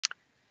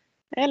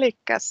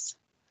Elikkäs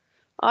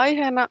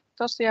aiheena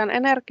tosiaan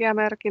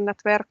energiamerkinnät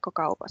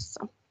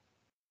verkkokaupassa.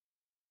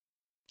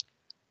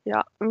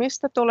 Ja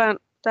mistä tulen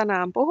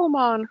tänään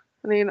puhumaan,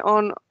 niin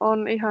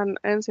on ihan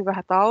ensin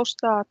vähän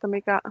taustaa, että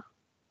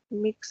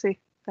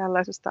miksi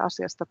tällaisesta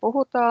asiasta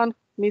puhutaan,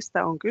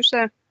 mistä on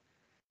kyse,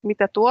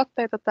 mitä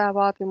tuotteita tämä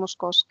vaatimus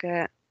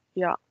koskee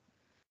ja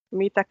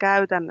mitä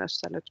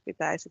käytännössä nyt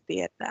pitäisi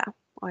tietää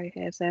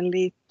aiheeseen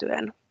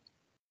liittyen.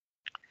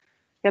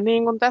 Ja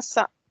niin kuin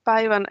tässä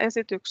päivän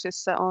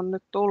esityksissä on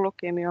nyt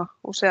tullutkin jo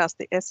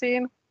useasti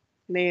esiin,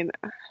 niin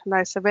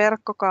näissä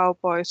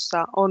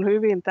verkkokaupoissa on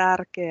hyvin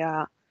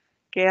tärkeää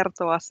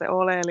kertoa se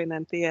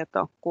oleellinen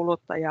tieto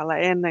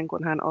kuluttajalle ennen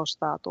kuin hän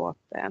ostaa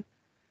tuotteen.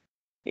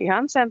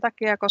 Ihan sen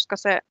takia, koska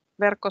se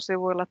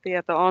verkkosivuilla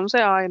tieto on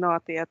se ainoa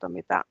tieto,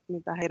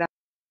 mitä heidän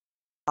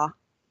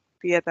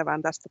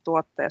tietävän tästä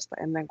tuotteesta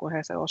ennen kuin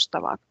he se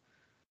ostavat.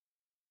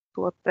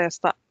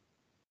 Tuotteesta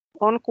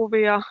on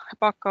kuvia,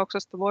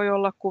 pakkauksesta voi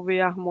olla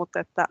kuvia, mutta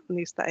että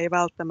niistä ei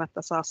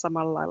välttämättä saa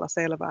samalla lailla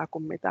selvää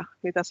kuin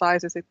mitä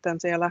saisi sitten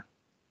siellä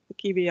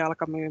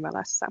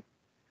kivijalkamyymälässä.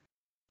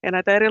 Ja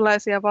näitä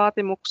erilaisia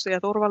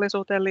vaatimuksia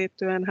turvallisuuteen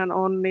liittyen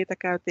niitä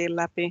käytiin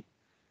läpi.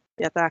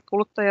 Ja tämä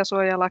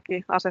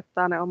kuluttajasuojalaki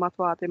asettaa ne omat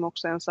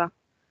vaatimuksensa.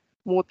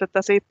 Mutta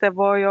että sitten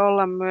voi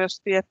olla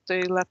myös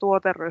tiettyillä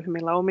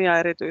tuoteryhmillä omia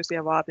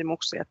erityisiä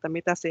vaatimuksia, että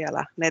mitä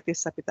siellä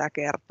netissä pitää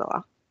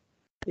kertoa.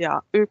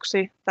 Ja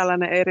yksi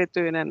tällainen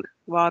erityinen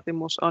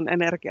vaatimus on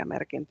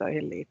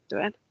energiamerkintöihin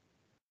liittyen.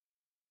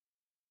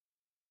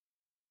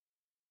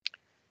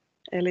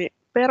 Eli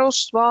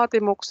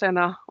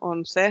perusvaatimuksena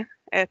on se,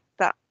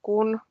 että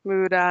kun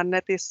myydään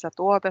netissä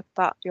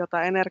tuotetta,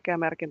 jota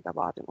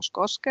energiamerkintävaatimus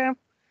koskee,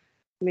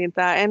 niin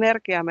tämä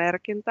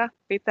energiamerkintä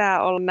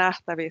pitää olla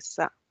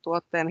nähtävissä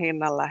tuotteen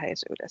hinnan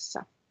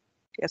läheisyydessä.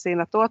 Ja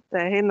siinä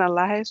tuotteen hinnan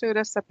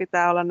läheisyydessä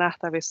pitää olla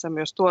nähtävissä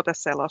myös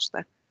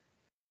tuoteseloste.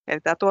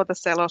 Eli tämä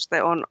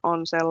tuoteseloste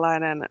on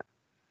sellainen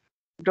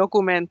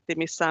dokumentti,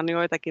 missä on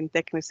joitakin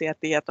teknisiä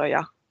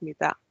tietoja,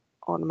 mitä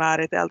on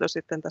määritelty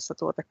sitten tässä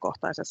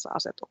tuotekohtaisessa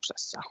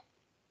asetuksessa.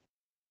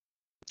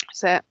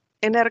 Se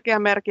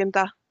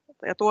energiamerkintä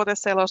ja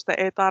tuoteseloste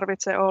ei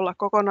tarvitse olla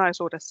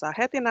kokonaisuudessaan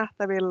heti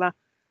nähtävillä,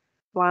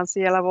 vaan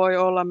siellä voi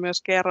olla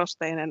myös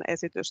kerrosteinen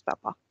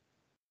esitystapa.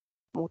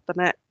 Mutta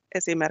ne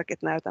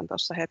esimerkit näytän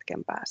tuossa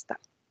hetken päästä.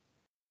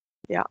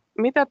 Ja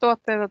mitä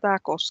tuotteita tämä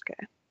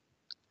koskee?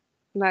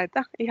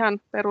 Näitä ihan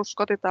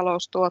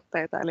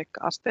peruskotitaloustuotteita, eli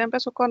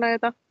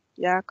asteenpesukoneita,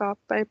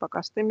 jääkaappeja,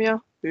 pakastimia,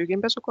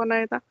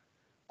 pyykinpesukoneita,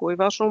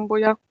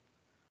 kuivausrumpuja,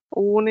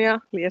 uunia,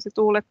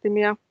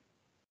 liesituulettimia,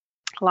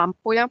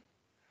 lamppuja,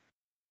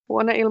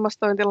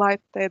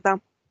 huoneilmastointilaitteita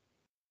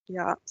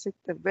ja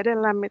sitten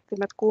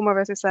vedenlämmittimet,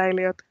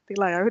 kuumavesisäiliöt,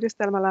 tila- ja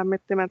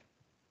yhdistelmälämmittimet,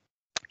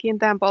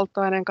 kiinteän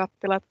polttoaineen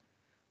kattilat,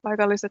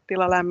 paikalliset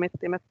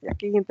tilalämmittimet ja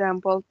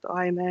kiinteän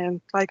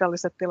polttoaineen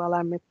paikalliset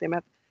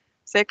tilalämmittimet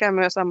sekä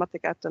myös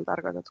ammattikäyttöön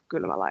tarkoitetut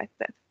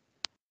kylmälaitteet.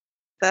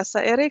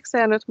 Tässä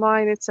erikseen nyt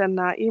mainitsen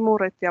nämä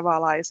imurit ja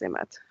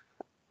valaisimet.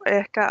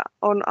 Ehkä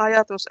on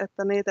ajatus,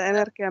 että niitä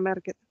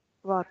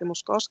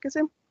energiamerkintävaatimus koskisi,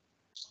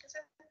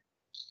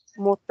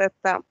 mutta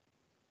että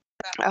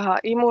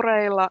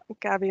imureilla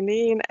kävi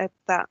niin,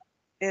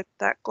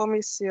 että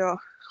komissio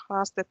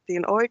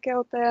haastettiin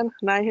oikeuteen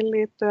näihin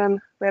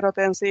liittyen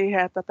vedoten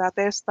siihen, että tämä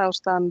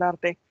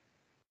testausstandardi,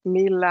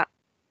 millä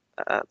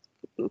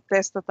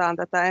testataan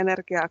tätä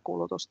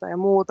energiakulutusta ja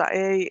muuta,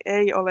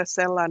 ei ole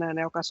sellainen,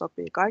 joka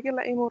sopii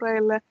kaikille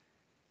imureille.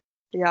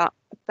 Ja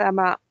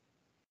tämä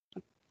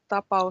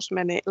tapaus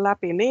meni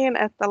läpi niin,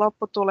 että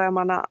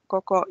lopputulemana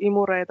koko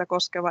imureita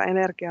koskeva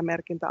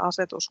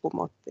energiamerkintäasetus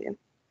kumottiin.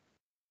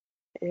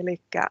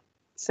 Eli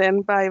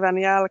sen päivän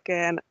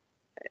jälkeen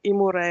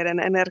imureiden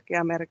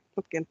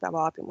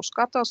energiamerkintävaatimus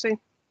katosi,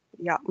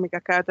 ja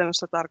mikä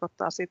käytännössä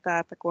tarkoittaa sitä,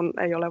 että kun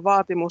ei ole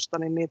vaatimusta,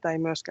 niin niitä ei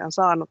myöskään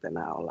saanut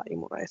enää olla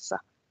imureissa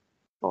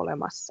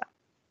olemassa.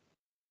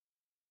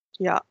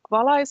 Ja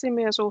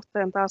valaisimien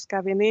suhteen taas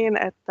kävi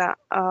niin, että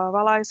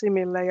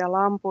valaisimille ja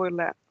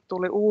lampuille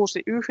tuli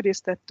uusi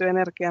yhdistetty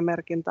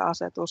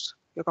energiamerkintäasetus,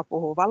 joka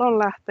puhuu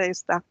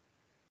valonlähteistä.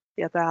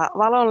 Ja tämä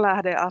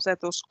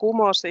valonlähdeasetus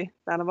kumosi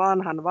tämän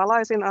vanhan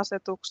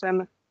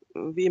valaisinasetuksen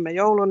viime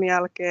joulun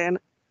jälkeen.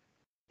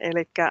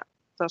 Eli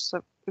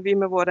tuossa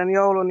viime vuoden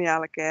joulun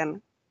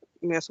jälkeen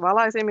myös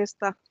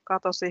valaisimista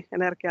katosi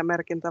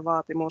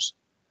energiamerkintävaatimus.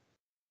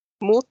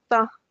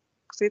 Mutta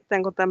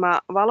sitten kun tämä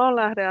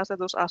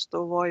valonlähdeasetus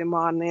astuu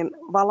voimaan, niin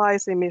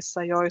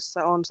valaisimissa,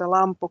 joissa on se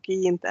lamppu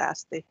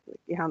kiinteästi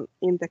ihan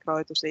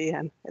integroitu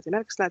siihen,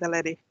 esimerkiksi näitä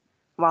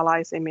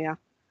LED-valaisimia,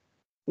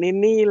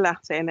 niin niillä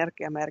se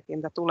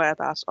energiamerkintä tulee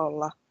taas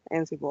olla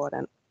ensi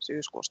vuoden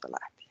syyskuusta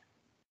lähtien.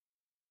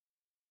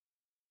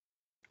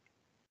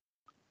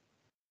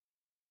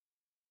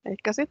 Eli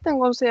sitten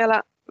kun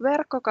siellä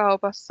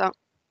verkkokaupassa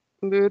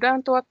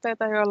myydään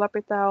tuotteita, joilla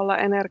pitää olla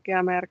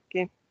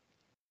energiamerkki,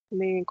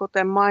 niin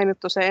kuten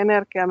mainittu, se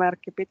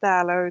energiamerkki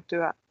pitää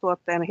löytyä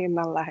tuotteen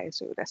hinnan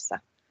läheisyydessä.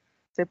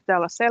 Se pitää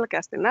olla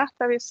selkeästi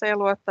nähtävissä ja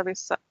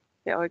luettavissa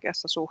ja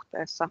oikeassa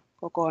suhteessa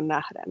kokoon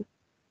nähden.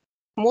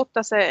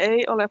 Mutta se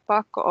ei ole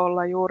pakko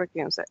olla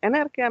juurikin se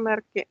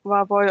energiamerkki,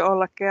 vaan voi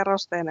olla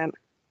kerrosteinen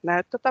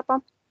näyttötapa.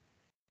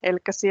 Eli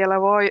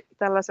siellä voi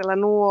tällaisella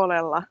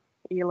nuolella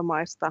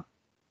ilmaista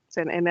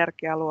sen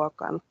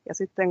energialuokan. Ja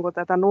sitten kun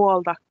tätä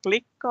nuolta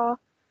klikkaa,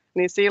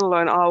 niin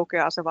silloin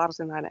aukeaa se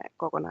varsinainen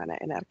kokonainen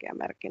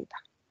energiamerkintä.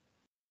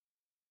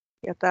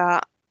 Ja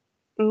tämä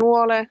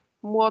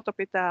muoto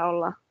pitää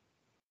olla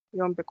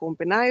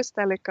jompikumpi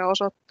näistä, eli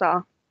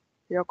osoittaa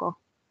joko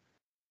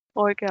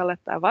oikealle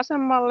tai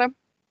vasemmalle.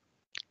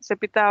 Se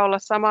pitää olla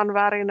saman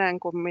värinen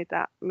kuin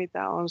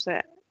mitä on se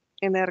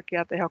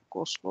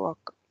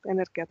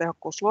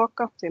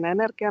energiatehokkuusluokka siinä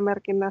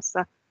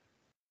energiamerkinnässä.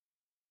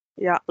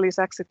 Ja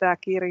lisäksi tämä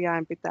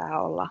kirjain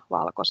pitää olla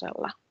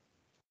valkoisella.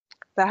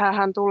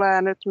 Tähän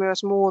tulee nyt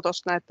myös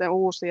muutos näiden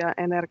uusia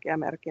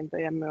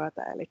energiamerkintöjen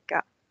myötä, eli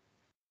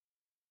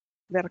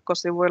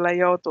verkkosivuille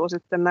joutuu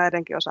sitten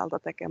näidenkin osalta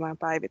tekemään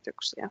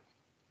päivityksiä.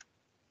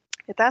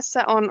 Ja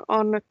tässä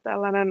on nyt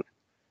tällainen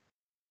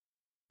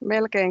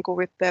melkein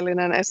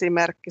kuvitteellinen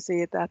esimerkki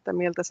siitä, että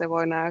miltä se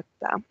voi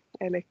näyttää.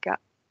 Eli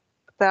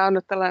tämä on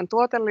nyt tällainen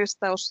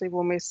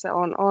tuotelistaussivu, missä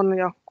on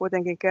jo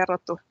kuitenkin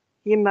kerrottu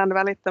hinnan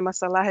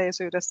välittömässä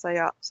läheisyydessä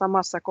ja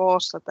samassa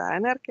koossa tämä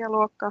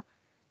energialuokka.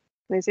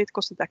 Niin sitten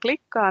kun sitä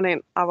klikkaa, niin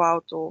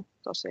avautuu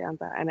tosiaan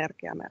tämä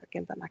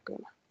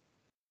energiamerkintänäkymä.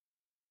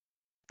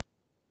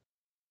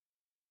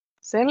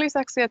 Sen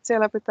lisäksi, että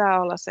siellä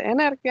pitää olla se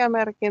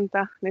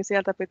energiamerkintä, niin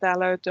sieltä pitää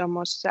löytyä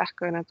myös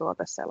sähköinen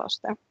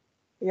tuoteseloste.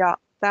 Ja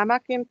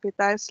tämäkin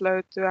pitäisi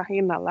löytyä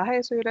hinnan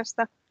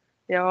läheisyydestä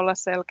ja olla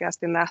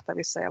selkeästi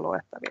nähtävissä ja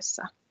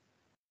luettavissa.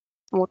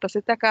 Mutta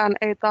sitäkään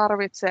ei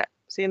tarvitse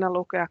siinä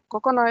lukea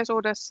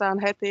kokonaisuudessaan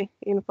heti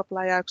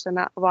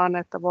infopläjäyksenä, vaan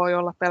että voi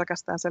olla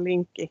pelkästään se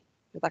linkki,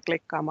 jota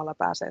klikkaamalla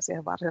pääsee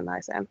siihen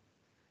varsinaiseen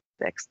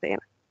tekstiin.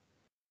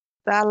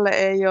 Tälle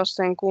ei ole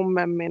sen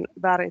kummemmin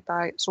väri-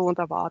 tai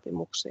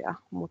suuntavaatimuksia,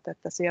 mutta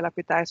että siellä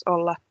pitäisi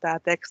olla tämä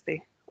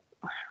teksti.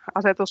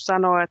 Asetus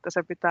sanoo, että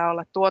se pitää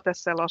olla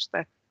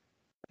tuoteseloste.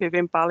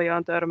 Hyvin paljon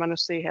on törmännyt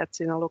siihen, että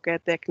siinä lukee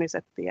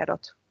tekniset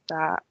tiedot.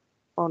 Tämä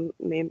on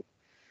niin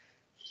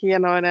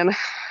hienoinen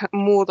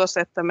muutos,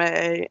 että me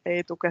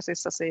ei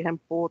Tukesissa siihen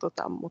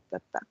puututa, mutta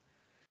että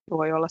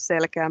voi olla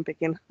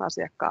selkeämpikin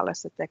asiakkaalle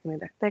se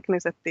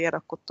tekniset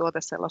tiedot kuin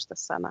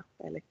tuoteselostesana.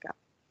 Eli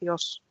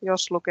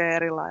jos lukee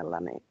eri lailla,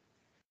 niin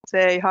se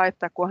ei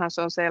haittaa, kunhan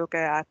se on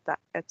selkeää, että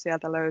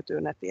sieltä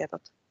löytyy ne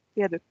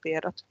tietyt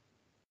tiedot.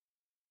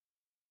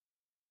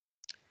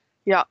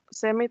 Ja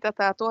se, mitä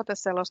tämä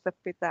tuoteseloste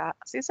pitää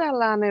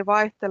sisällään, niin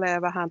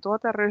vaihtelee vähän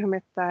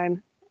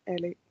tuoteryhmittäin.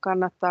 Eli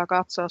kannattaa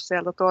katsoa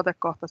sieltä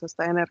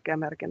tuotekohtaisesta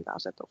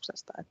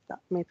energiamerkintäasetuksesta, että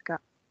mitkä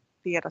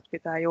tiedot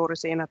pitää juuri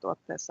siinä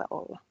tuotteessa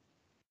olla.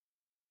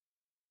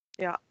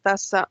 Ja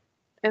tässä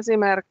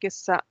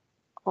esimerkissä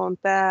on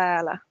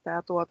täällä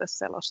tämä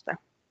tuoteseloste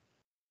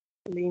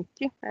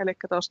linkki, eli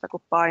tuosta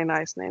kun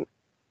painaisi, niin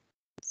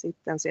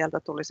sitten sieltä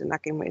tulisi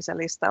näkymiin se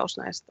listaus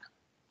näistä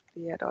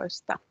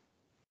tiedoista.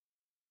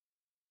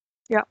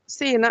 Ja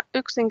siinä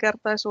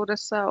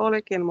yksinkertaisuudessa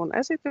olikin mun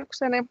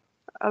esitykseni.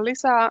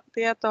 Lisää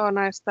tietoa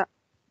näistä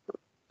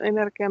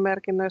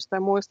energiamerkinnöistä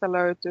ja muista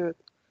löytyy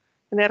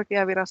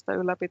Energiaviraston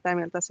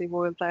ylläpitämiltä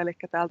sivuilta, eli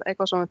täältä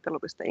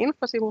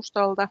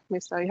ekosuunnittelu.info-sivustolta,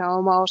 missä on ihan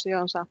oma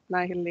osionsa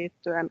näihin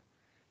liittyen.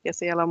 Ja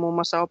siellä on muun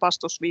muassa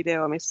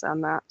opastusvideo, missä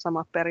on nämä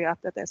samat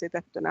periaatteet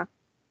esitettynä.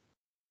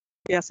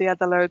 Ja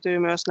sieltä löytyy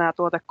myös nämä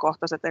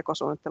tuotekohtaiset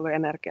ekosuunnittelu- ja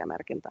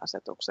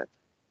energiamerkintäasetukset.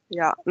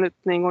 Ja nyt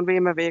niin kuin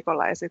viime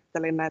viikolla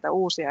esittelin näitä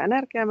uusia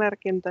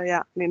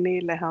energiamerkintöjä, niin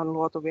niillehän on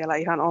luotu vielä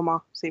ihan oma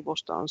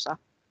sivustonsa,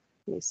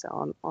 missä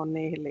on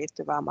niihin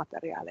liittyvää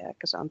materiaalia. Eli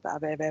se on tämä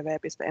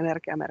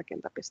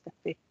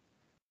www.energiamerkintä.fi.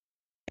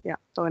 Ja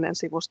toinen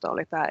sivusto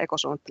oli tämä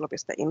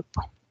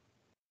ekosuunnittelu.info.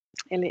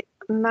 Eli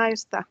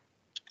näistä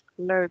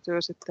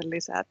löytyy sitten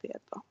lisää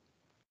tietoa.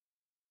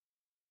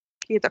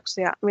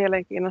 Kiitoksia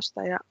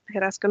mielenkiinnosta ja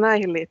heräskö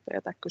näihin liittyen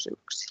jotain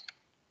kysymyksiä?